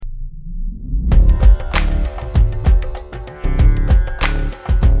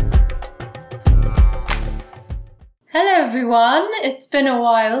everyone. It's been a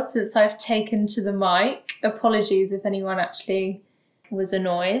while since I've taken to the mic. Apologies if anyone actually was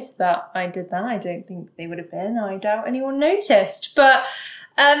annoyed that I did that. I don't think they would have been. I doubt anyone noticed. But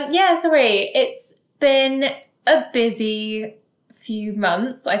sorry. It's been a busy few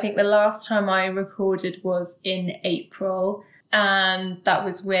months. I think the last time I recorded was in April, and that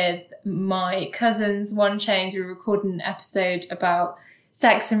was with my cousins, One Chains. We recorded an episode about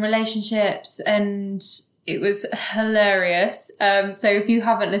sex and relationships, and it was hilarious. So if you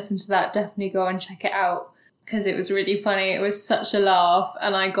haven't listened to that, definitely go and check it out because it was really funny. It was such a laugh,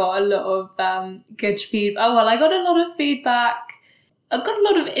 and I got a lot of good feedback. Oh, well, I got a lot of feedback. I got a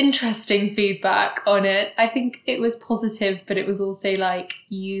lot of interesting feedback on it. I think it was positive, but it was also like,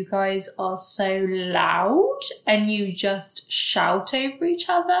 you guys are so loud and you just shout over each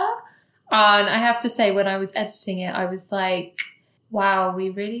other. And I have to say, when I was editing it, I was like, wow, we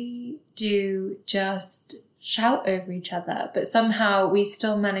really do just shout over each other. But somehow we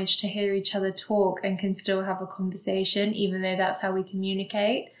still manage to hear each other talk and can still have a conversation, even though that's how we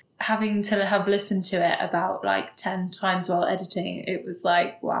communicate. Having to have listened to it about like 10 times while editing, it was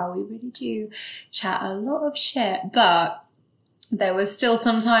like, wow, we really do chat a lot of shit. But there was still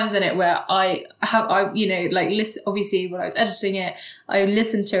some times in it where listen, obviously when I was editing it, I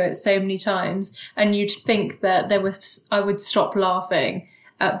listened to it so many times, and you'd think that I would stop laughing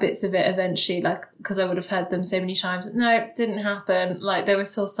at bits of it eventually, like, because I would have heard them so many times. No, it didn't happen. Like, there were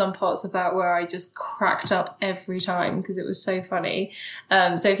still some parts of that where I just cracked up every time because it was so funny.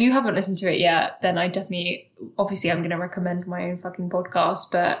 So if you haven't listened to it yet, then obviously I'm going to recommend my own fucking podcast,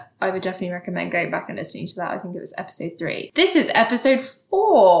 but I would definitely recommend going back and listening to that. I think it was episode 3. This is episode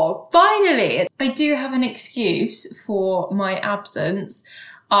 4. Finally, I do have an excuse for my absence.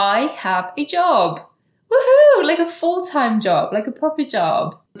 I have a job. Woohoo! Like a full-time job, like a proper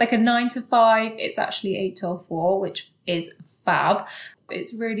job, like a 9 to 5. It's actually 8 till 4, which is fab.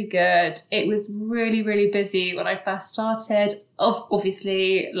 It's really good. It was really, really busy when I first started.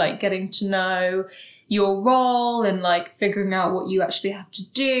 Obviously, like getting to know your role and like figuring out what you actually have to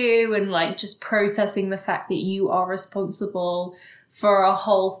do and like just processing the fact that you are responsible for a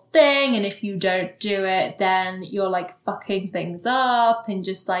whole thing. And if you don't do it, then you're like fucking things up and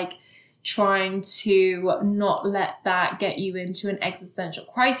just like trying to not let that get you into an existential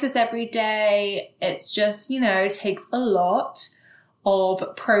crisis every day. It's just, it takes a lot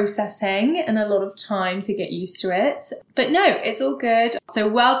of processing and a lot of time to get used to it. But no, it's all good. So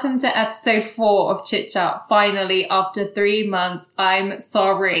welcome to episode 4 of Chit Chat. Finally, after 3 months. I'm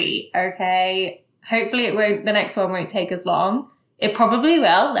sorry, okay? Hopefully the next one won't take as long. It probably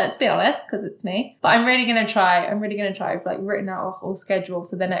will, let's be honest, because it's me. But I'm really going to try. I've like written out a whole schedule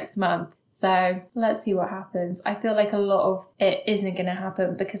for the next month. So let's see what happens. I feel like a lot of it isn't going to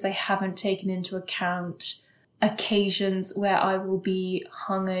happen because I haven't taken into account occasions where I will be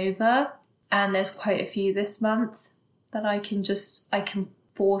hungover. And there's quite a few this month that I can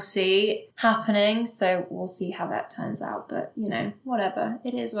foresee happening. So we'll see how that turns out. But, whatever.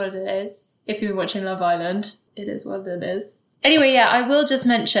 It is what it is. If you're watching Love Island, it is what it is. Anyway, I will just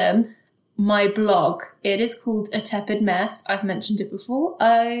mention my blog. It is called A Tepid Mess. I've mentioned it before.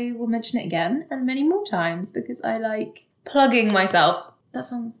 I will mention it again and many more times because I like plugging myself. That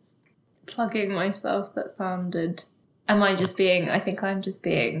sounded... I think I'm just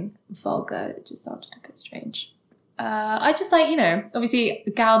being vulgar. It just sounded a bit strange. I just like, obviously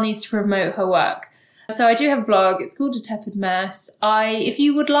the gal needs to promote her work. So I do have a blog. It's called A Tepid Mess. If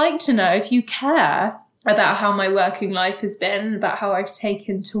you would like to know, if you care about how my working life has been, about how I've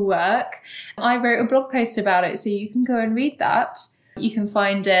taken to work, I wrote a blog post about it, so you can go and read that. You can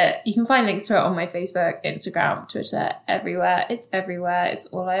find links to it on my Facebook, Instagram, Twitter, everywhere. It's everywhere. It's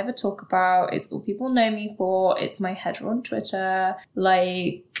all I ever talk about. It's all people know me for. It's my header on Twitter.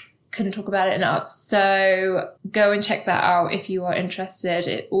 Couldn't talk about it enough. So go and check that out if you are interested.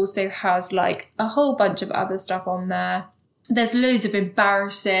 It also has like a whole bunch of other stuff on there. There's loads of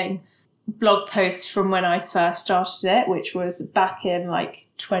embarrassing blog posts from when I first started it, which was back in like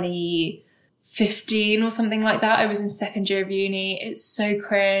 2015 or something like that. I was in second year of uni. It's so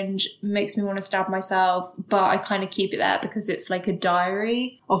cringe, makes me want to stab myself, but I kind of keep it there because it's like a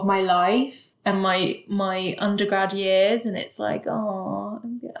diary of my life and my undergrad years, and it's like,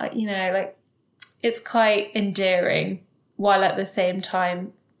 it's quite endearing while at the same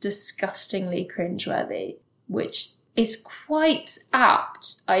time disgustingly cringeworthy, which is quite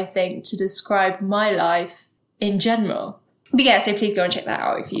apt, I think, to describe my life in general. But yeah, so please go and check that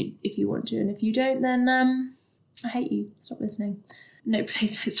out if you want to. And if you don't, then I hate you. Stop listening. No,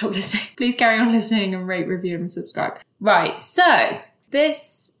 please don't stop listening. Please carry on listening and rate, review and subscribe. Right, so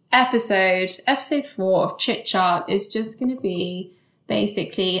this episode 4 of Chit Chat is just going to be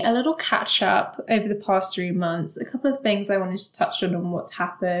basically a little catch up over the past 3 months. A couple of things I wanted to touch on what's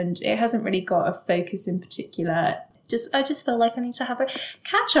happened. It hasn't really got a focus in particular. I just feel like I need to have a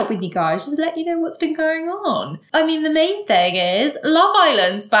catch up with you guys, just to let you know what's been going on. I mean, the main thing is Love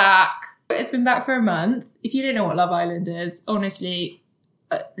Island's back. It's been back for a month. If you don't know what Love Island is, honestly,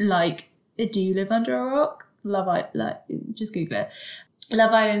 do you live under a rock? Just Google it.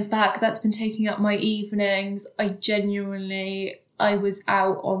 Love Island's back. That's been taking up my evenings. I was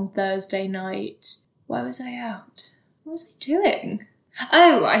out on Thursday night. Why was I out? What was I doing?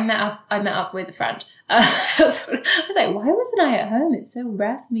 Oh, I met up with a friend. I was like, why wasn't I at home? It's so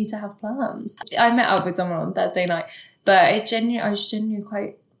rare for me to have plans. I met up with someone on Thursday night, but I was genuinely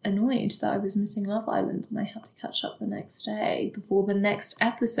quite annoyed that I was missing Love Island and I had to catch up the next day before the next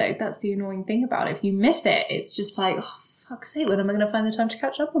episode. That's the annoying thing about it. If you miss it, it's just like, oh, fuck's sake, when am I going to find the time to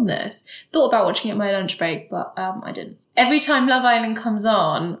catch up on this? Thought about watching it at my lunch break, but I didn't. Every time Love Island comes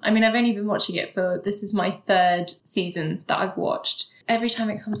on, I mean, I've only been watching it this is my 3rd season that I've watched. Every time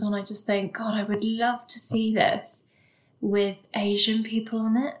it comes on, I just think, God, I would love to see this with Asian people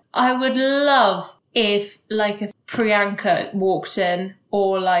on it. I would love if like a Priyanka walked in,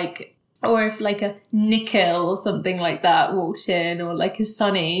 or if like a Nikhil or something like that walked in, or like a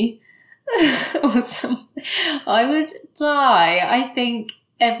Sunny or something. I would die. I think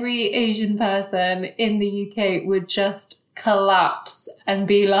every Asian person in the UK would just collapse and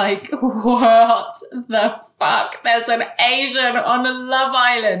be like, what the fuck? There's an Asian on a Love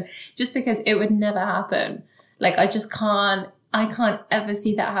Island. Just because it would never happen. Like, I can't ever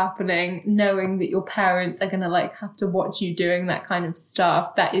see that happening, knowing that your parents are going to like have to watch you doing that kind of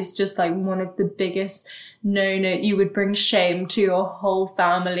stuff. That is just like one of the biggest you would bring shame to your whole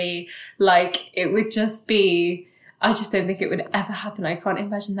family. Like, it would just be, I just don't think it would ever happen. I can't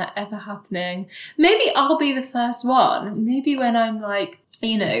imagine that ever happening. Maybe I'll be the first one. Maybe when I'm like,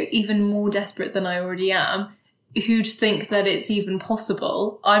 even more desperate than I already am, who'd think that it's even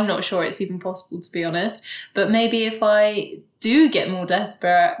possible. I'm not sure it's even possible, to be honest. But maybe if I do get more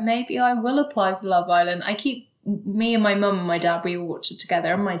desperate, maybe I will apply to Love Island. Me and my mum and my dad, we watch it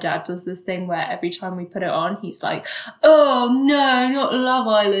together, and my dad does this thing where every time we put it on, he's like, oh no, not Love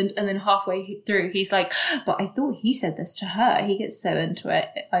Island. And then halfway through, he's like, but I thought he said this to her. He gets so into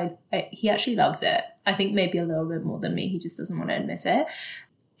it. He actually loves it. I think maybe a little bit more than me. He just doesn't want to admit it.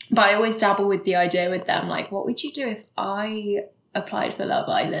 But I always dabble with the idea with them, like, what would you do if I applied for Love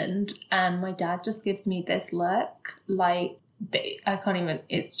Island and my dad just gives me this look? Like, I can't even,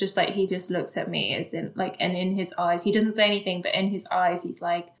 it's just like, he just looks at me as in like, and in his eyes, he doesn't say anything, but in his eyes, he's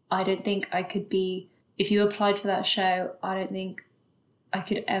like, I don't think I could be, if you applied for that show, I don't think I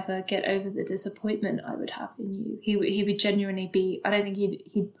could ever get over the disappointment I would have in you. He would genuinely be, I don't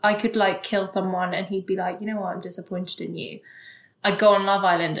think I could like kill someone and he'd be like, you know what, I'm disappointed in you. I'd go on Love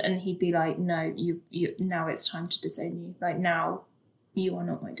Island and he'd be like, no, you now it's time to disown you. Like, now you are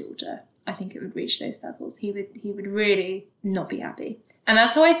not my daughter. I think it would reach those levels. He would really not be happy. And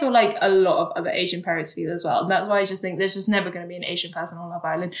that's how I feel like a lot of other Asian parents feel as well. And that's why I just think there's just never going to be an Asian person on Love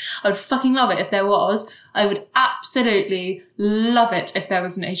Island. I would fucking love it if there was. I would absolutely love it if there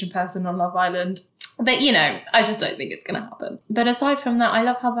was an Asian person on Love Island. But, I just don't think it's going to happen. But aside from that, I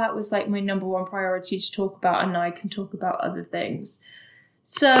love how that was like my number one priority to talk about, and now I can talk about other things.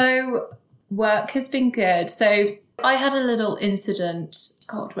 So work has been good. So I had a little incident,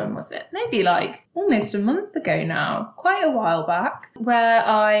 God, when was it? Maybe like almost a month ago now, quite a while back, where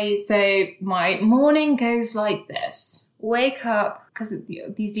my morning goes like this. Wake up, because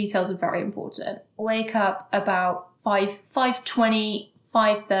these details are very important. Wake up about 5:20,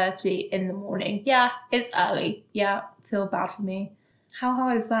 5:30 in the morning. Yeah, it's early. Yeah, feel bad for me. How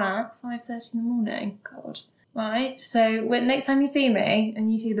hard is that? 5:30 in the morning? God. Right, so next time you see me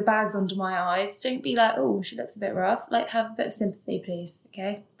and you see the bags under my eyes, don't be like, oh, she looks a bit rough. Like, have a bit of sympathy, please,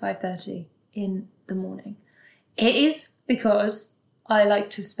 okay? 5:30 in the morning. It is because I like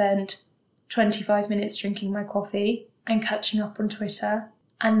to spend 25 minutes drinking my coffee and catching up on Twitter,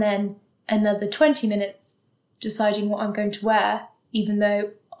 and then another 20 minutes deciding what I'm going to wear, even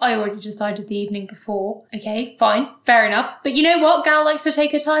though I already decided the evening before. Okay, fine, fair enough. But you know what? Gal likes to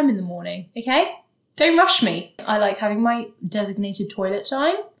take her time in the morning, okay? Don't rush me. I like having my designated toilet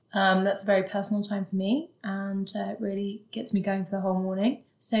time. That's a very personal time for me, and it really gets me going for the whole morning.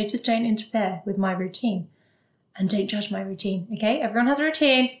 So just don't interfere with my routine, and don't judge my routine, okay? Everyone has a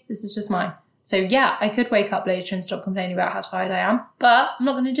routine. This is just mine. So yeah, I could wake up later and stop complaining about how tired I am, but I'm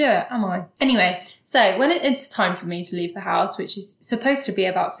not going to do it, am I? Anyway, so when it's time for me to leave the house, which is supposed to be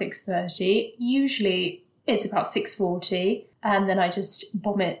about 6:30, usually it's about 6:40. And then I just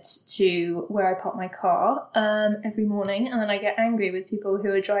bomb it to where I park my car every morning. And then I get angry with people who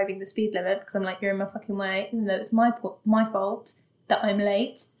are driving the speed limit because I'm like, you're in my fucking way, even though it's my fault that I'm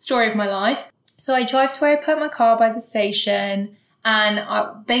late. Story of my life. So I drive to where I put my car by the station. And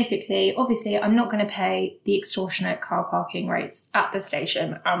obviously, I'm not going to pay the extortionate car parking rates at the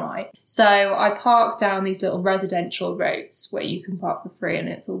station, am I? So I park down these little residential roads where you can park for free and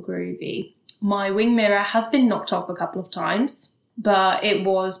it's all groovy. My wing mirror has been knocked off a couple of times, but it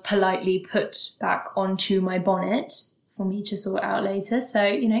was politely put back onto my bonnet for me to sort out later. So,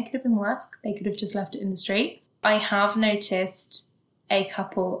 it could have been worse. They could have just left it in the street. I have noticed a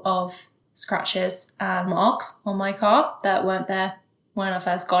couple of scratches and marks on my car that weren't there when I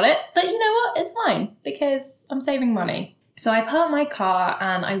first got it. But you know what? It's fine because I'm saving money. So I park my car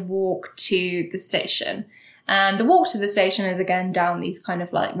and I walk to the station. And the walk to the station is again down these kind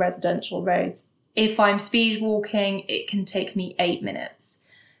of like residential roads. If I'm speed walking, it can take me 8 minutes.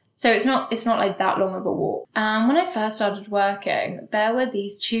 So it's not like that long of a walk. And when I first started working, there were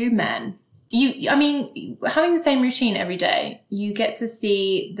these two men. Having the same routine every day, you get to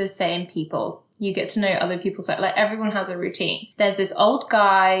see the same people. You get to know other people's, like everyone has a routine. There's this old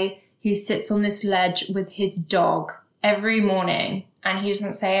guy who sits on this ledge with his dog every morning and he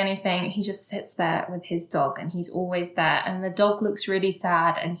doesn't say anything. He just sits there with his dog and he's always there. And the dog looks really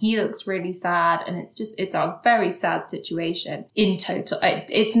sad and he looks really sad. And it's a very sad situation in total.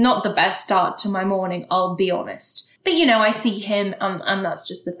 It's not the best start to my morning, I'll be honest. But I see him and that's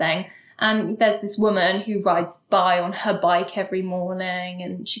just the thing. And there's this woman who rides by on her bike every morning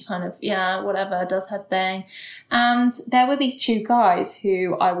and she kind of, does her thing. And there were these two guys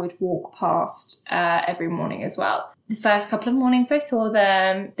who I would walk past every morning as well. The first couple of mornings I saw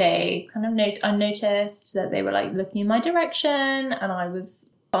them, they kind of I noticed that they were like looking in my direction and I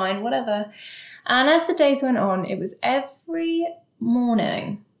was fine, whatever. And as the days went on, it was every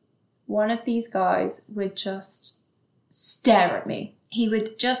morning, one of these guys would just stare at me. He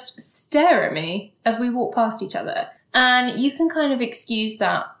would just stare at me as we walked past each other. And you can kind of excuse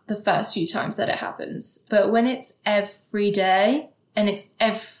that the first few times that it happens. But when it's every day and it's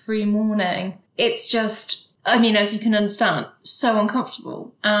every morning, it's just, as you can understand, so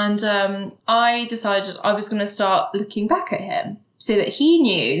uncomfortable. And I decided I was going to start looking back at him so that he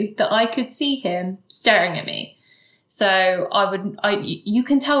knew that I could see him staring at me. So you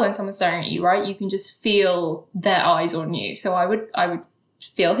can tell when someone's staring at you, right? You can just feel their eyes on you. So I would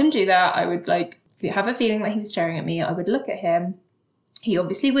feel him do that. I would have a feeling that he was staring at me. I would look at him. He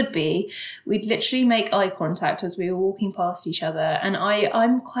obviously would be. We'd literally make eye contact as we were walking past each other. And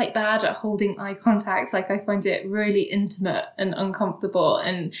I'm quite bad at holding eye contact. I find it really intimate and uncomfortable.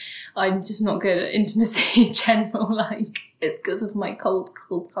 And I'm just not good at intimacy in general. It's because of my cold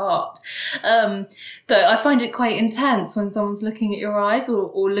heart. But I find it quite intense when someone's looking at your eyes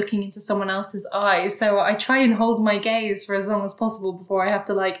or looking into someone else's eyes. So I try and hold my gaze for as long as possible before I have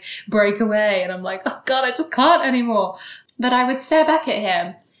to break away. And I'm like, oh God, I just can't anymore. But I would stare back at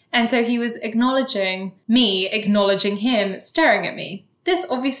him. And so he was acknowledging me, acknowledging him, staring at me. This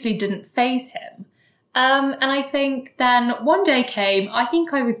obviously didn't faze him. And I think then one day came, I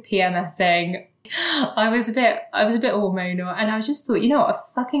think I was PMSing. I was a bit hormonal and I just thought, I've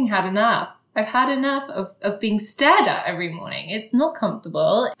fucking had enough. I've had enough of being stared at every morning. It's not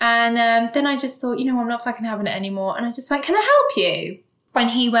comfortable. And then I just thought, I'm not fucking having it anymore. And I just went, can I help you?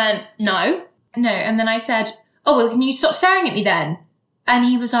 And he went, no. And then I said, oh, well, can you stop staring at me then? And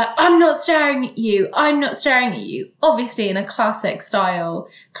he was like, I'm not staring at you. Obviously in a classic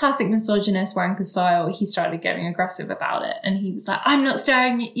misogynist wanker style, he started getting aggressive about it. And he was like, I'm not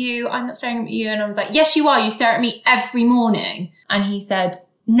staring at you. And I was like, yes, you are. You stare at me every morning. And he said,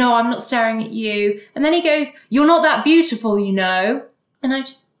 no, I'm not staring at you. And then he goes, you're not that beautiful, And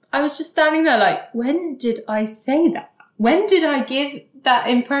I was just standing there when did I say that? When did I give that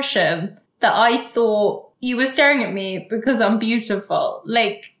impression that I thought you were staring at me because I'm beautiful?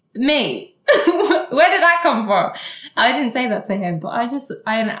 Me. Where did that come from? I didn't say that to him, but I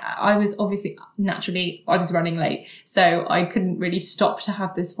was obviously, naturally, I was running late. So I couldn't really stop to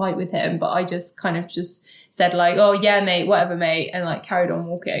have this fight with him, but I just kind of just said oh yeah, mate, whatever, mate. And carried on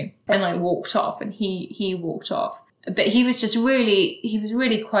walking and walked off and he walked off. But he was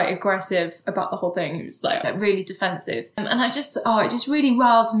really quite aggressive about the whole thing. He was really defensive. And it just really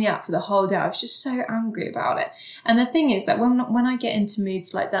riled me up for the whole day. I was just so angry about it. And the thing is that when I get into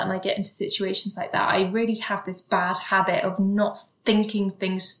moods like that and I get into situations like that, I really have this bad habit of not thinking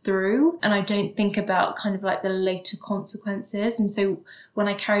things through. And I don't think about kind of the later consequences. And so when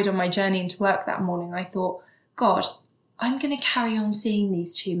I carried on my journey into work that morning, I thought, God, I'm going to carry on seeing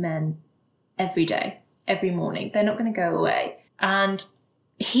these two men every day. every morning. They're not going to go away. And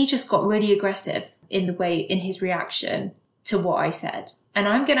he just got really aggressive in his reaction to what I said. And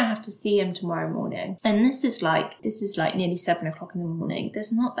I'm going to have to see him tomorrow morning. And this is like nearly 7 o'clock in the morning.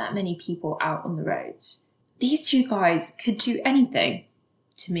 There's not that many people out on the roads. These two guys could do anything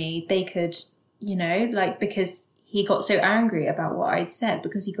to me. They could, because he got so angry about what I'd said,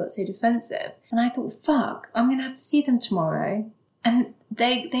 because he got so defensive. And I thought, fuck, I'm going to have to see them tomorrow. And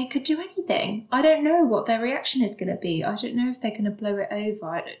they could do anything. I don't know what their reaction is going to be. I don't know if they're going to blow it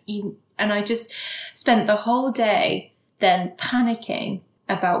over. And I just spent the whole day then panicking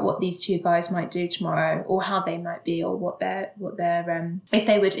about what these two guys might do tomorrow, or how they might be, or what their if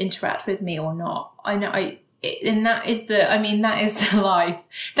they would interact with me or not. That is the life.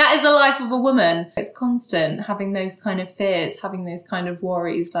 That is the life of a woman. It's constant having those kind of fears, having those kind of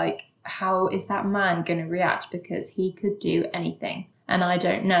worries, like, how is that man going to react? Because he could do anything. And I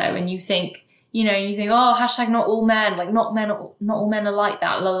don't know. And you think, oh, hashtag not all men, like not all men are like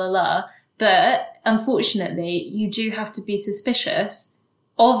that, la la la. But unfortunately, you do have to be suspicious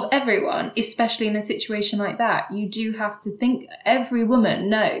of everyone, especially in a situation like that. You do have to think, every woman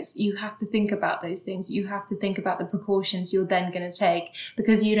knows, you have to think about those things. You have to think about the precautions you're then going to take,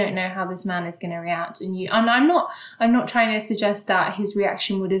 because you don't know how this man is going to react. And I'm not trying to suggest that his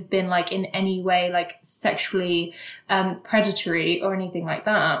reaction would have been like in any way like sexually predatory or anything like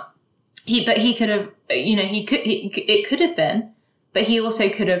that. He could have, it could have been, but he also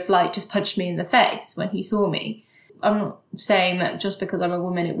could have like just punched me in the face when he saw me. I'm not saying that just because I'm a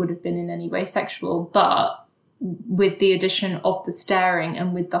woman it would have been in any way sexual, but with the addition of the staring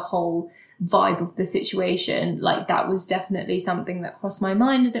and with the whole vibe of the situation, like that was definitely something that crossed my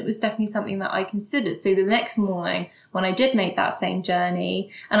mind, and it was definitely something that I considered. So the next morning when I did make that same journey,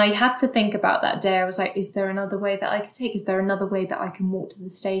 and I had to think about that day, I was like, is there another way that I could take? Is there another way that I can walk to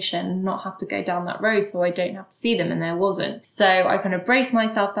the station and not have to go down that road so I don't have to see them? And there wasn't. So I kind of braced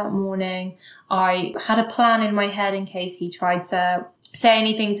myself that morning. I had a plan in my head in case he tried to say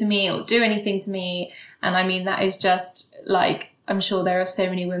anything to me or do anything to me. And I mean, that is just like, I'm sure there are so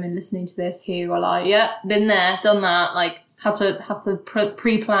many women listening to this who are like, yeah, been there, done that. Like, have to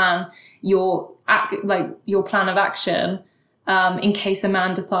pre-plan your plan of action in case a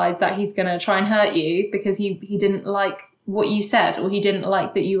man decides that he's going to try and hurt you because he didn't like what you said, or he didn't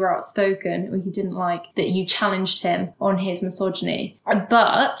like that you were outspoken, or he didn't like that you challenged him on his misogyny.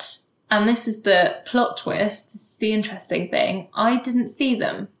 But, and this is the plot twist, this is the interesting thing, I didn't see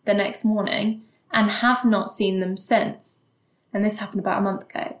them the next morning and have not seen them since. And this happened about a month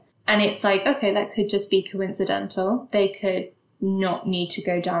ago. And it's like, okay, that could just be coincidental. They could not need to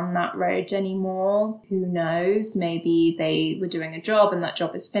go down that road anymore. Who knows? Maybe they were doing a job and that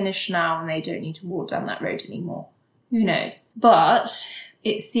job is finished now and they don't need to walk down that road anymore. Who knows? But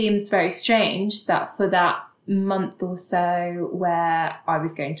it seems very strange that for that month or so where I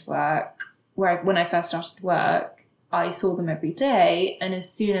was going to work, when I first started work, I saw them every day. And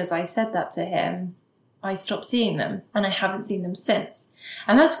as soon as I said that to him, I stopped seeing them, and I haven't seen them since.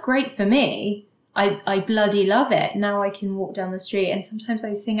 And that's great for me. I bloody love it. Now I can walk down the street and sometimes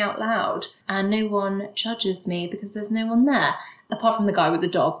I sing out loud and no one judges me because there's no one there, apart from the guy with the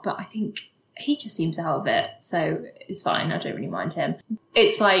dog. But I think he just seems out of it, so it's fine. I don't really mind him.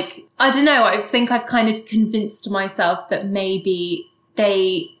 It's like, I don't know, I think I've kind of convinced myself that maybe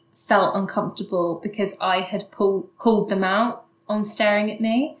they felt uncomfortable because I had called them out on staring at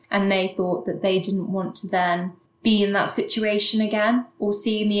me, and they thought that they didn't want to then be in that situation again or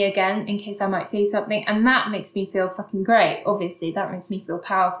see me again in case I might say something. And that makes me feel fucking great. Obviously, that makes me feel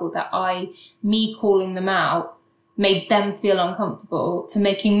powerful that me calling them out made them feel uncomfortable for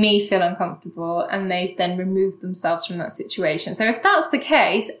making me feel uncomfortable, and they've then removed themselves from that situation. So if that's the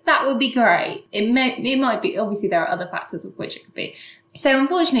case, that would be great. It might be, obviously there are other factors of which it could be. So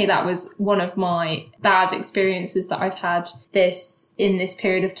unfortunately, that was one of my bad experiences that I've had in this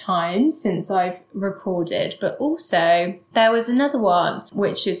period of time since I've recorded. But also there was another one,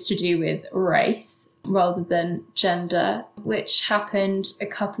 which is to do with race rather than gender, which happened a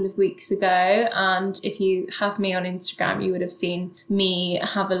couple of weeks ago. And if you have me on Instagram, you would have seen me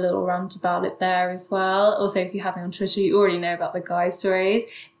have a little rant about it there as well. Also, if you have me on Twitter, you already know about the guy stories.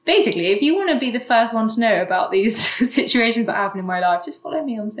 Basically, if you want to be the first one to know about these situations that happen in my life, just follow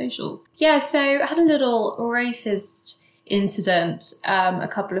me on socials. Yeah, so I had a little racist incident a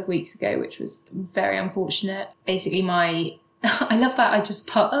couple of weeks ago, which was very unfortunate. Basically, I love that I just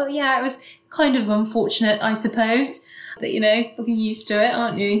put, oh yeah, it was kind of unfortunate, I suppose. But, fucking used to it,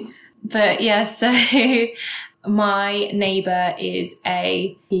 aren't you? But yeah, so My neighbour is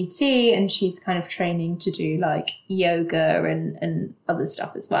a PT and she's kind of training to do like yoga and other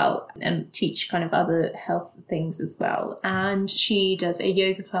stuff as well, and teach kind of other health things as well. And she does a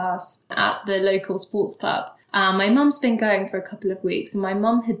yoga class at the local sports club. My mum's been going for a couple of weeks, and my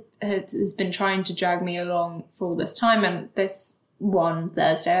mum has been trying to drag me along for all this time, and this one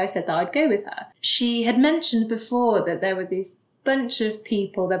Thursday I said that I'd go with her. She had mentioned before that there were these bunch of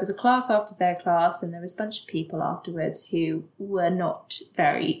people, there was a class after their class, and there was a bunch of people afterwards who were not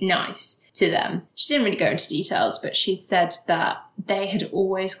very nice to them. She didn't really go into details, but she said that they had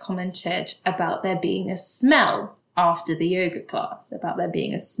always commented about there being a smell after the yoga class, about there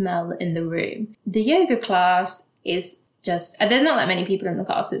being a smell in the room. The yoga class is just, there's not that many people in the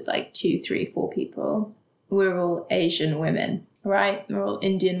class, it's like 2, 3, 4 people. We're all Asian women, right? We're all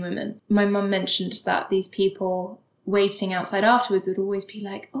Indian women. My mum mentioned that these people waiting outside afterwards would always be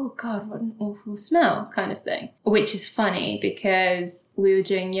like, oh God, what an awful smell kind of thing. Which is funny because we were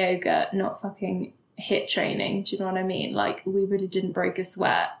doing yoga, not fucking HIIT training. Do you know what I mean? Like, we really didn't break a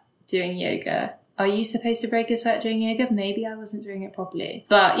sweat doing yoga. Are you supposed to break a sweat doing yoga? Maybe I wasn't doing it properly.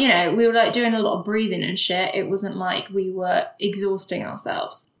 But, you know, we were like doing a lot of breathing and shit. It wasn't like we were exhausting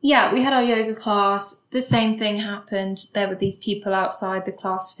ourselves. Yeah, we had our yoga class. The same thing happened. There were these people outside. The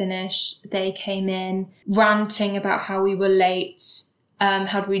class finished. They came in ranting about how we were late,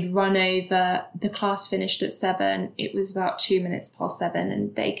 how we'd run over. The class finished at 7. It was about 2 minutes past 7,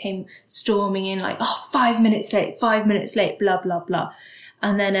 and they came storming in like, oh, 5 minutes late, blah, blah, blah.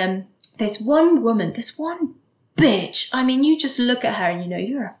 And then this one woman, this one bitch, I mean, you just look at her and you know,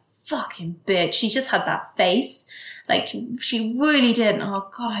 you're a fucking bitch. She just had that face. Like, she really did. And oh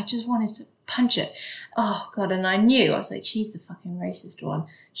God, I just wanted to punch it. Oh God. And I knew, I was like, she's the fucking racist one.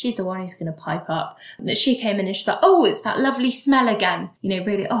 She's the one who's going to pipe up. That she came in and she's like, oh, it's that lovely smell again. You know,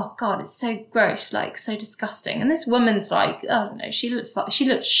 really, oh God, it's so gross, like so disgusting. And this woman's like, I don't know, she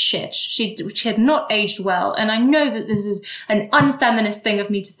looked shit. She had not aged well. And I know that this is an unfeminist thing of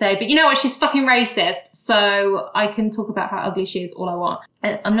me to say, but you know what? She's fucking racist. So I can talk about how ugly she is all I want.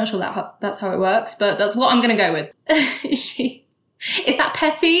 I'm not sure that's how it works, but that's what I'm going to go with. Is that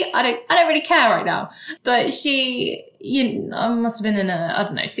petty? I don't really care right now. But she, you know, must have been in her, I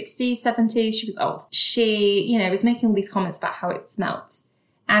don't know, 60s, 70s. She was old. She, you know, was making all these comments about how it smelt.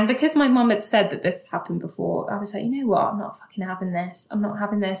 And because my mum had said that this happened before, I was like, you know what? I'm not fucking having this. I'm not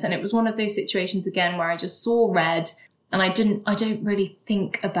having this. And it was one of those situations again where I just saw red. And I don't really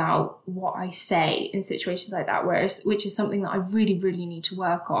think about what I say in situations like that, which is something that I really, really need to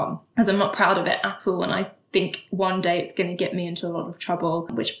work on, because I'm not proud of it at all. And I think one day it's going to get me into a lot of trouble,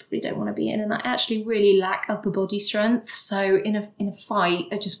 which I probably don't want to be in. And I actually really lack upper body strength. So in a fight,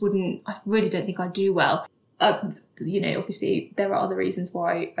 I really don't think I'd do well. You know, obviously there are other reasons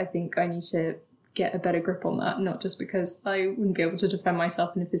why I think I need to get a better grip on that, not just because I wouldn't be able to defend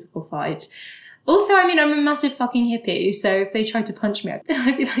myself in a physical fight. Also, I mean, I'm a massive fucking hippie, so if they tried to punch me,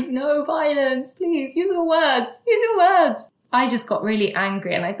 I'd be like, no violence, please, use your words. I just got really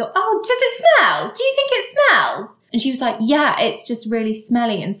angry and I thought, oh, does it smell? Do you think it smells? And she was like, yeah, it's just really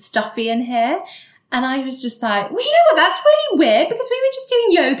smelly and stuffy in here. And I was just like, well, you know what, that's really weird because we were just doing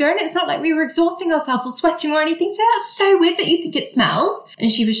yoga and it's not like we were exhausting ourselves or sweating or anything. So that's so weird that you think it smells.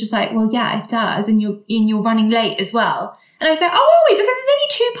 And she was just like, well, yeah, it does. And you're running late as well. And I was like, oh, are we? Because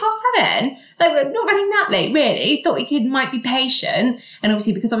it's only 7:02. Like, we're not running that late, really. Thought we might be patient. And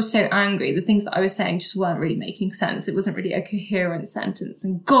obviously, because I was so angry, the things that I was saying just weren't really making sense. It wasn't really a coherent sentence.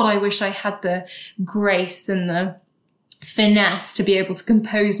 And God, I wish I had the grace and the finesse to be able to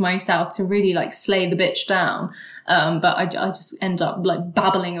compose myself to really like slay the bitch down. But I just end up like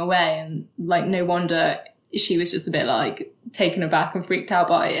babbling away, and like no wonder she was just a bit like taken aback and freaked out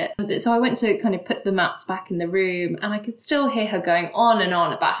by it. So I went to kind of put the mats back in the room, and I could still hear her going on and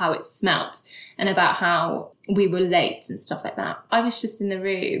on about how it smelt and about how we were late and stuff like that. I was just in the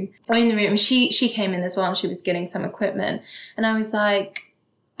room. She came in as well, and she was getting some equipment, and I was like,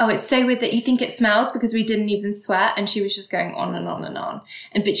 oh, it's so weird that you think it smells because we didn't even sweat. And she was just going on and on and on.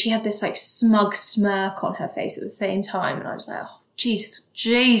 But she had this like smug smirk on her face at the same time. And I was like, oh,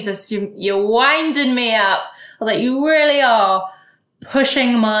 Jesus, you're winding me up. I was like, you really are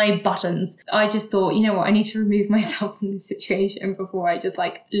pushing my buttons. I just thought, you know what, I need to remove myself from this situation before I just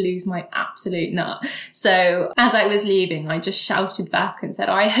like lose my absolute nut. So as I was leaving, I just shouted back and said,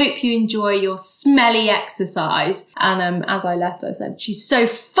 I hope you enjoy your smelly exercise. And as I left, I said, she's so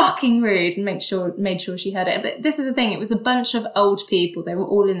fucking rude, and made sure she heard it. But this is the thing, it was a bunch of old people. They were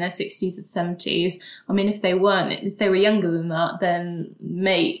all in their 60s and 70s. I mean, if they were younger than that, then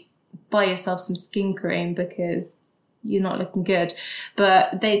mate, buy yourself some skin cream, because you're not looking good.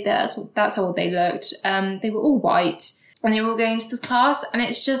 But that's how they looked. They were all white and they were all going to this class, and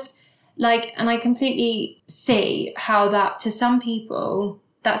it's just like, and I completely see how that, to some people,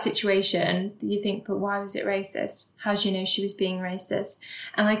 that situation, you think, but why was it racist? How do you know she was being racist?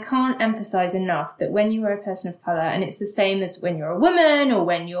 And I can't emphasize enough that when you are a person of color, and it's the same as when you're a woman or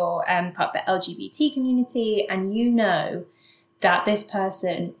when you're part of the LGBT community, and you know that this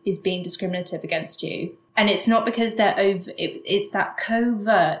person is being discriminative against you. And it's not because they're it's that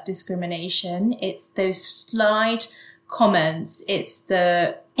covert discrimination. It's those slide comments.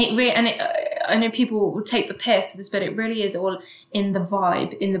 I know people will take the piss with this, but it really is all in the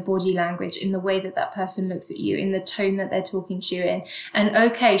vibe, in the body language, in the way that that person looks at you, in the tone that they're talking to you in. And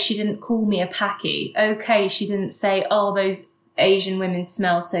okay, she didn't call me a packy. Okay, she didn't say, oh, those Asian women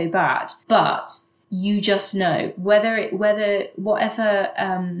smell so bad. But you just know whether whatever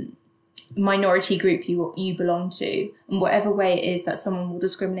minority group you belong to, and whatever way it is that someone will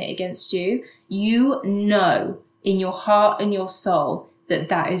discriminate against you, you know in your heart and your soul that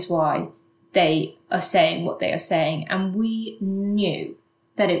that is why they are saying what they are saying. And we knew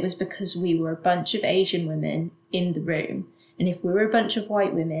that it was because we were a bunch of Asian women in the room. And if we were a bunch of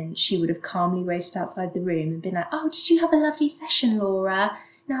white women, she would have calmly waited outside the room and been like, oh, did you have a lovely session, Laura?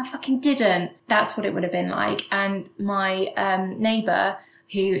 No, I fucking didn't. That's what it would have been like. And my neighbour,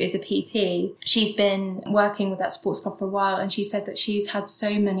 who is a PT, she's been working with that sports club for a while, and she said that she's had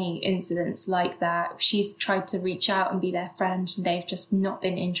so many incidents like that. She's tried to reach out and be their friend, and they've just not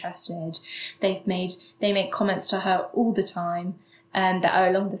been interested. They make comments to her all the time that are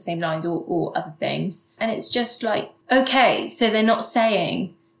along the same lines or other things. And it's just like, okay, so they're not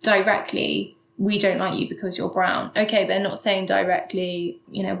saying directly, we don't like you because you're brown. Okay, they're not saying directly,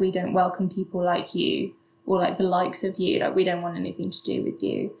 we don't welcome people like you, or like the likes of you, like we don't want anything to do with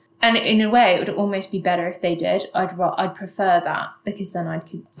you. And in a way, it would almost be better if they did. I'd prefer that, because then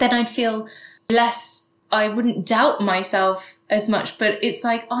I'd feel less, I wouldn't doubt myself as much. But it's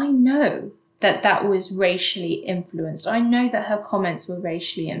like, I know that was racially influenced. I know that her comments were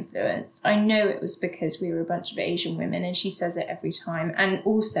racially influenced. I know it was because we were a bunch of Asian women, and she says it every time. And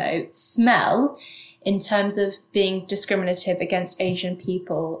also smell, in terms of being discriminative against Asian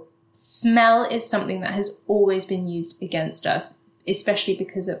people, smell is something that has always been used against us, especially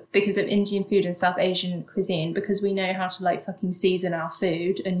because of Indian food and South Asian cuisine, because we know how to like fucking season our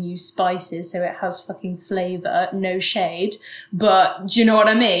food and use spices so it has fucking flavour, no shade, but do you know what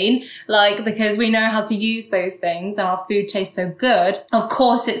I mean? Like, because we know how to use those things and our food tastes so good, of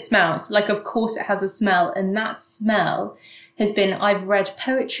course it smells, like of course it has a smell. And that smell has been, I've read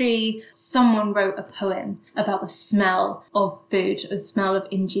poetry, someone wrote a poem about the smell of food, the smell of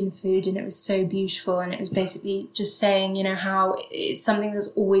Indian food, and it was so beautiful. And it was basically just saying, how it's something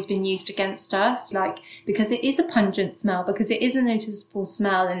that's always been used against us, like, because it is a pungent smell, because it is a noticeable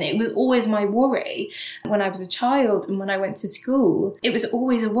smell. And it was always my worry when I was a child and when I went to school, it was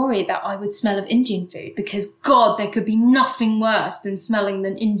always a worry that I would smell of Indian food, because God, there could be nothing worse than smelling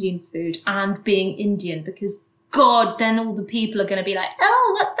than Indian food and being Indian, because God, then all the people are going to be like,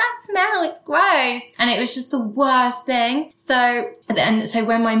 oh, what's that smell? It's gross. And it was just the worst thing. So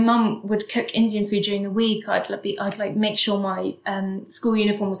when my mum would cook Indian food during the week, I'd make sure my school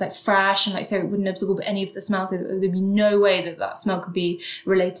uniform was like fresh and like so it wouldn't absorb any of the smell, so that there'd be no way that smell could be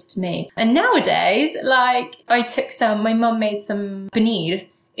related to me. And nowadays, like, my mum made some paneer.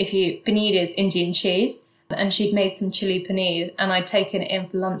 Paneer is Indian cheese. And she'd made some chili paneer, and I'd taken it in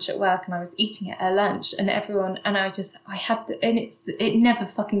for lunch at work, and I was eating it at lunch, and it never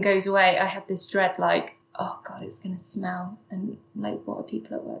fucking goes away. I had this dread, like, oh God, it's going to smell. And like, what are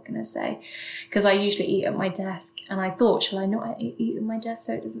people at work going to say? Because I usually eat at my desk, and I thought, shall I not eat at my desk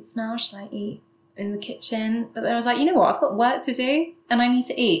so it doesn't smell? Shall I eat in the kitchen? But then I was like, you know what? I've got work to do and I need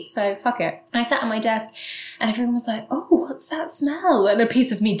to eat, so fuck it. And I sat at my desk and everyone was like, oh, what's that smell? And a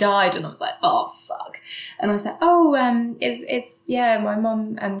piece of me died, and I was like, oh, fuck. And I was like, oh, it's my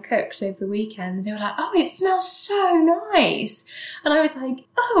mum cooked over the weekend. And they were like, oh, it smells so nice. And I was like,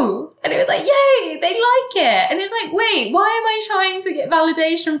 oh. And it was like, yay, they like it. And it was like, wait, why am I trying to get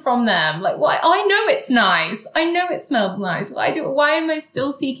validation from them? Like, why? I know it's nice. I know it smells nice. Why am I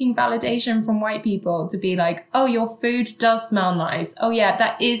still seeking validation from white people to be like, oh, your food does smell nice. Oh yeah,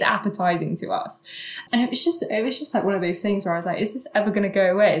 that is appetizing to us. And it was just like one of those things where I was like, is this ever going to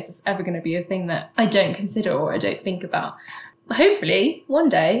go away? Is this ever going to be a thing that I don't consider or I don't think about? Hopefully one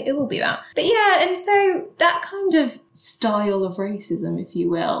day it will be that. But yeah, and so that kind of style of racism, if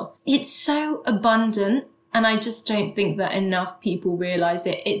you will, it's so abundant And I just don't think that enough people realise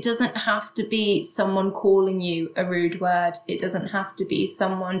it. It doesn't have to be someone calling you a rude word. It doesn't have to be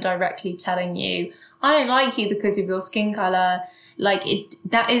someone directly telling you, I don't like you because of your skin colour. Like,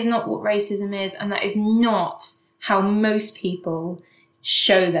 that is not what racism is, and that is not how most people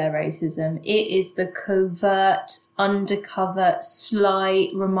show their racism. It is the covert, undercover, sly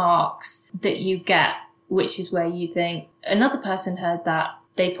remarks that you get, which is where you think another person heard that.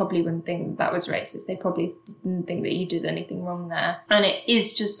 They probably wouldn't think that was racist. They probably didn't think that you did anything wrong there. And it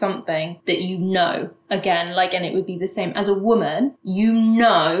is just something that you know. Again, like, and it would be the same as a woman. You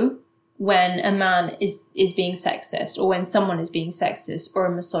know when a man is being sexist, or when someone is being sexist or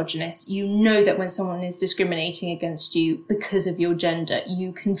a misogynist. You know that when someone is discriminating against you because of your gender,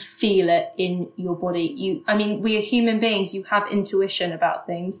 you can feel it in your body. We are human beings. You have intuition about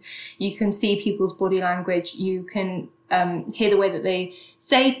things. You can see people's body language. You can hear the way that they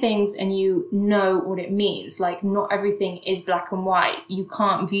say things, and you know what it means. Like, not everything is black and white. You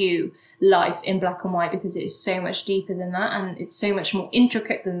can't view life in black and white because it is so much deeper than that, and it's so much more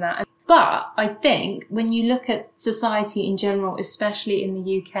intricate than that. But I think when you look at society in general, especially in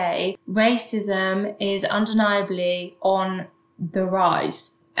the UK, racism is undeniably on the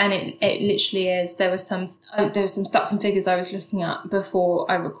rise. And it literally is. There were some stats and figures I was looking at before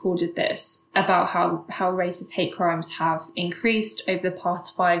I recorded this about how racist hate crimes have increased over the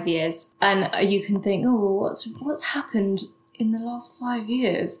past 5 years. And you can think, oh, what's happened in the last 5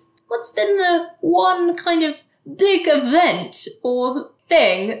 years? What's been the one kind of big event or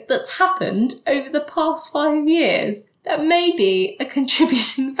thing that's happened over the past 5 years that may be a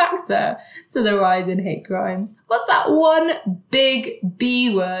contributing factor to the rise in hate crimes? What's that one big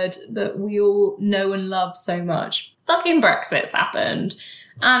B word that we all know and love so much? Fucking Brexit's happened.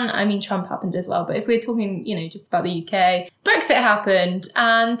 And Trump happened as well. But if we're talking, just about the UK, Brexit happened,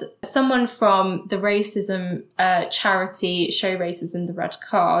 and someone from the racism charity Show Racism the Red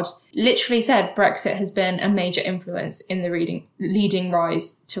Card literally said Brexit has been a major influence in the leading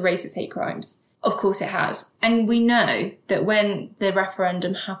rise to racist hate crimes. Of course it has. And we know that when the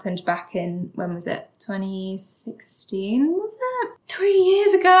referendum happened back in, when was it? 2016, was it? 3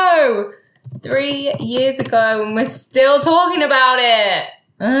 years ago! 3 years ago, and we're still talking about it!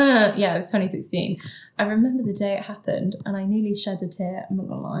 Yeah, it was 2016. I remember the day it happened, and I nearly shed a tear. I'm not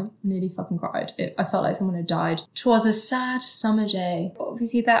gonna lie. I nearly fucking cried. I felt like someone had died. 'Twas a sad summer day.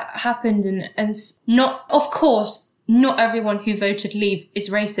 Obviously that happened, and not, of course, not everyone who voted Leave is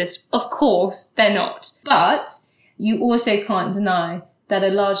racist. Of course, they're not. But you also can't deny that a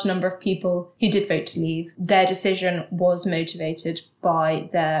large number of people who did vote to Leave, their decision was motivated by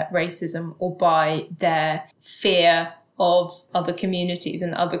their racism or by their fear of other communities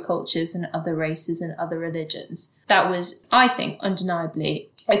and other cultures and other races and other religions. That was, I think, undeniably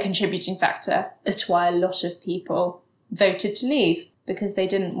a contributing factor as to why a lot of people voted to Leave. Because they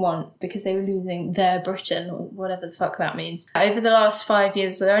were losing their Britain, or whatever the fuck that means. Over the last 5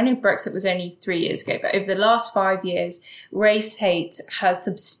 years, I know Brexit was only 3 years ago, but over the last 5 years, race hate has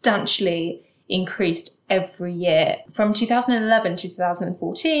substantially increased every year. From 2011 to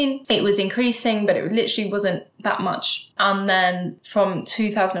 2014, it was increasing, but it literally wasn't that much. And then from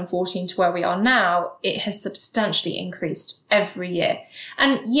 2014 to where we are now, it has substantially increased every year.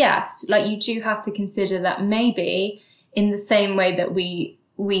 And yes, you do have to consider that maybe in the same way that we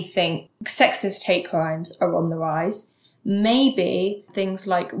think sexist hate crimes are on the rise, maybe things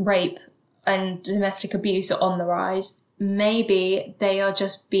like rape and domestic abuse are on the rise. Maybe they are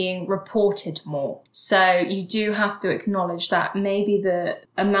just being reported more. So you do have to acknowledge that maybe the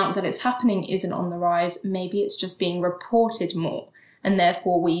amount that it's happening isn't on the rise. Maybe it's just being reported more. And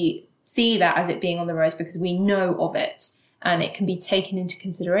therefore we see that as it being on the rise because we know of it. And it can be taken into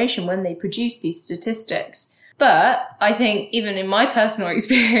consideration when they produce these statistics. But I think even in my personal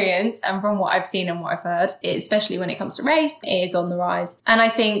experience and from what I've seen and what I've heard, especially when it comes to race, it is on the rise. And I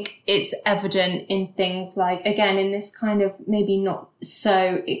think it's evident in things like, again, in this kind of maybe not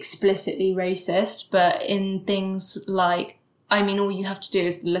so explicitly racist, but in things like, all you have to do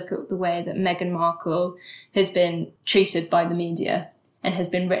is look at the way that Meghan Markle has been treated by the media and has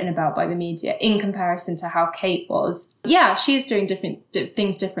been written about by the media in comparison to how Kate was. Yeah, she's doing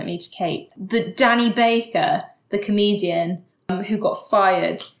things differently to Kate. The Danny Baker, the comedian who got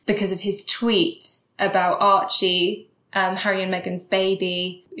fired because of his tweet about Archie Harry and Meghan's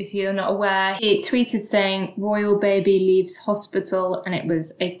baby. If you're not aware, he tweeted saying, "Royal baby leaves hospital," and it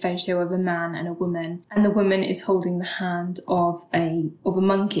was a photo of a man and a woman. And the woman is holding the hand of a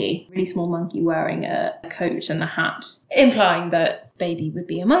monkey, a really small monkey wearing a coat and a hat, implying that baby would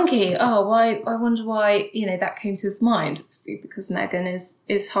be a monkey. Oh, why? I wonder why, that came to his mind. Obviously, because Meghan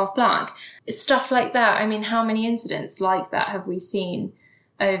is half black. It's stuff like that. I mean, how many incidents like that have we seen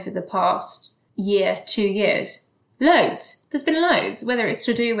over the past year, 2 years? Loads. There's been loads, whether it's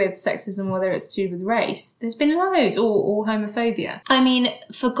to do with sexism, whether it's to do with race. There's been loads, or homophobia. I mean,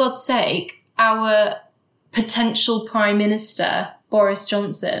 for God's sake, our potential Prime Minister, Boris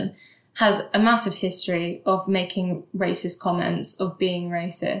Johnson, has a massive history of making racist comments, of being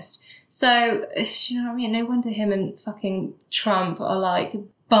racist. So, you know what I mean? No wonder him and fucking Trump are like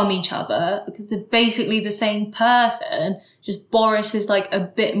bum each other, because they're basically the same person. Just Boris is like a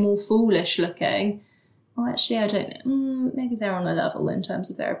bit more foolish looking. Oh, actually, I don't know. Maybe they're on a level in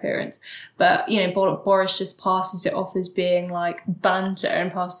terms of their appearance. But, Boris just passes it off as being like banter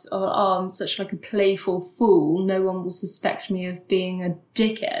and passes, I'm such like a playful fool. No one will suspect me of being a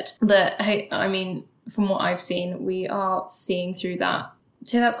dickhead. But, hey, I mean, from what I've seen, we are seeing through that.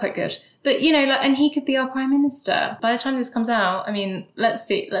 So that's quite good. But, and he could be our Prime Minister. By the time this comes out, I mean, let's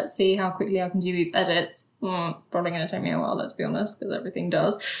see how quickly I can do these edits. It's probably going to take me a while, let's be honest, because everything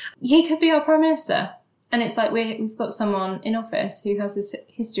does. He could be our Prime Minister. And it's like we've got someone in office who has this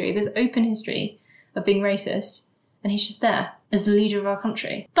history, this open history of being racist, and he's just there as the leader of our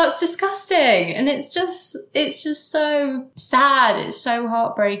country. That's disgusting. And it's just so sad. It's so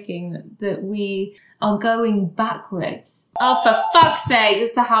heartbreaking that we are going backwards. Oh, for fuck's sake,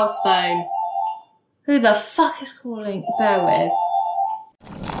 it's the house phone. Who the fuck is calling? Bear with.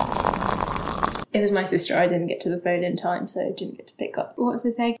 It was my sister. I didn't get to the phone in time, so I didn't get to pick up. What was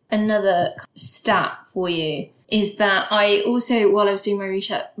I saying? Another stat for you is that I also, while I was doing my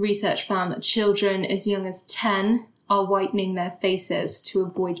research, found that children as young as 10 are whitening their faces to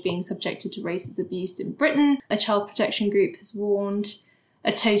avoid being subjected to racist abuse in Britain. A child protection group has warned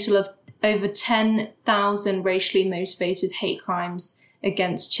a total of over 10,000 racially motivated hate crimes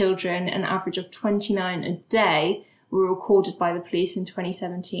against children, an average of 29 a day, were recorded by the police in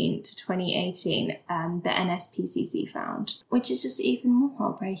 2017 to 2018, the NSPCC found. Which is just even more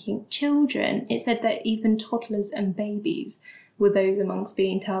heartbreaking. Children, it said that even toddlers and babies were those amongst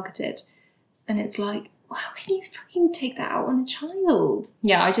being targeted. And it's like, how can you fucking take that out on a child?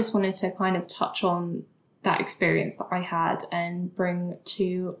 Yeah, I just wanted to kind of touch on that experience that I had and bring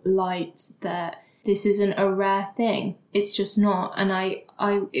to light that this isn't a rare thing. It's just not. And I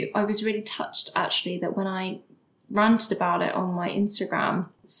was really touched, actually, that when I ranted about it on my Instagram,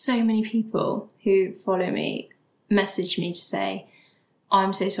 so many people who follow me messaged me to say,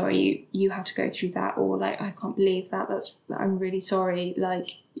 I'm so sorry you had to go through that, or like, I can't believe that, I'm really sorry, like,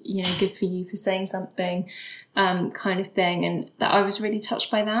 good for you for saying something, kind of thing. And that I was really touched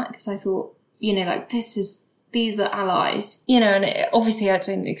by that, because I thought, these are allies, and obviously I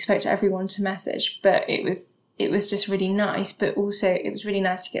didn't expect everyone to message, but it was just really nice. But also it was really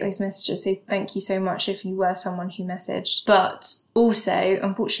nice to get those messages. So thank you so much if you were someone who messaged. But also,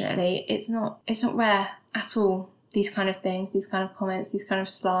 unfortunately, it's not rare at all. These kind of things, these kind of comments, these kind of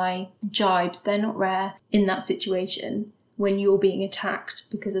sly jibes, they're not rare in that situation when you're being attacked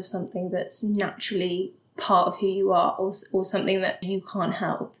because of something that's naturally part of who you are, or something that you can't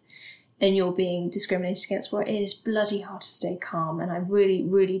help, and you're being discriminated against. Well, it is bloody hard to stay calm, and I really,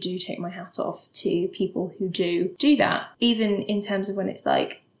 really do take my hat off to people who do that, even in terms of when it's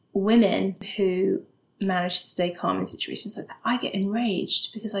like women who manage to stay calm in situations like that. I get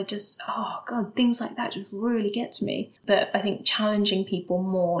enraged because I just, oh God, things like that just really get to me. But I think challenging people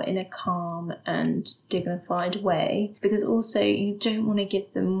more in a calm and dignified way, because also you don't want to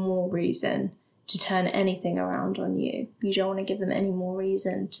give them more reason to turn anything around on you. You don't want to give them any more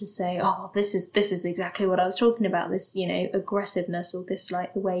reason to say, oh, this is exactly what I was talking about, this, aggressiveness, or this,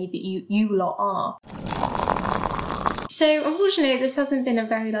 like, the way that you lot are. So unfortunately, this hasn't been a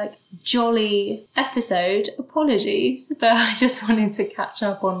very jolly episode. Apologies, but I just wanted to catch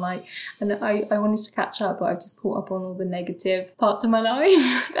up on and I wanted to catch up, but I've just caught up on all the negative parts of my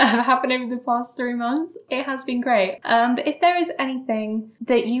life that have happened over the past 3 months. It has been great. But if there is anything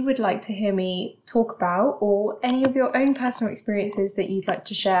that you would like to hear me talk about, or any of your own personal experiences that you'd like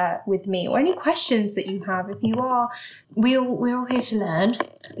to share with me, or any questions that you have, we're all here to learn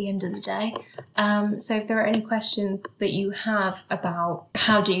at the end of the day. So if there are any questions that you have about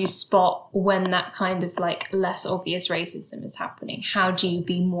how do you spot when that kind of less obvious racism is happening, how do you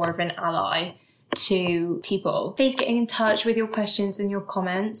be more of an ally to people. Please get in touch with your questions and your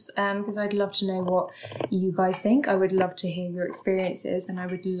comments, because I'd love to know what you guys think. I would love to hear your experiences, and I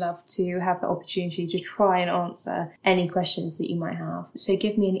would love to have the opportunity to try and answer any questions that you might have. So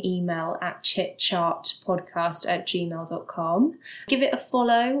give me an email at chitchatpodcast@gmail.com. Give it a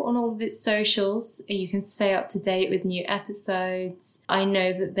follow on all of its socials. You can stay up to date with new episodes. I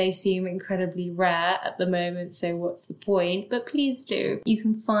know that they seem incredibly rare at the moment, so what's the point? But please do. You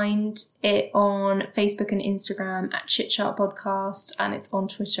can find it on Facebook and Instagram at Chitchat Podcast, and it's on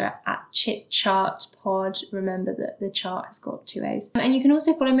Twitter at ChitchatPod. Remember that the chart has got 2 A's. And you can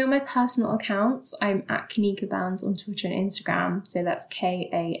also follow me on my personal accounts. I'm at Kanika Bans on Twitter and Instagram, so that's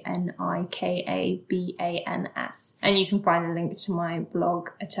KANIKABANS. And you can find a link to my blog,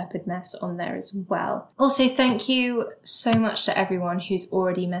 A Tepid Mess, on there as well. Also, thank you so much to everyone who's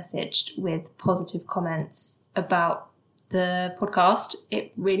already messaged with positive comments about the podcast.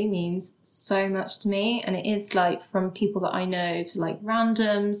 It really means so much to me, and it is like from people that I know to like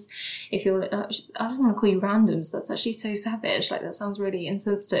randoms. If you're, I don't want to call you randoms, that's actually so savage, like that sounds really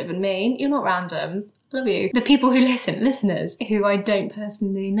insensitive and mean. You're not randoms, love you. The people who listeners who I don't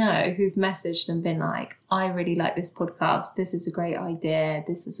personally know, who've messaged and been like, I really like this podcast, this is a great idea,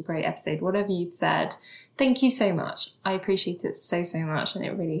 this was a great episode, whatever you've said. Thank you so much. I appreciate it so much, and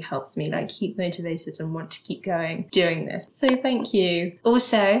it really helps me like keep motivated and want to keep going doing this. So thank you.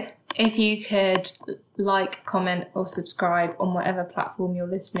 Also, if you could like, comment or subscribe on whatever platform you're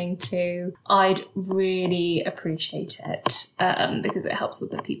listening to, I'd really appreciate it, because it helps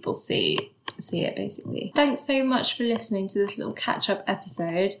other people see it basically. Thanks so much for listening to this little catch-up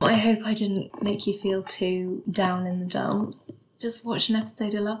episode. I hope I didn't make you feel too down in the dumps. Just watch an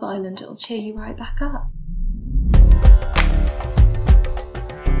episode of Love Island, it'll cheer you right back up.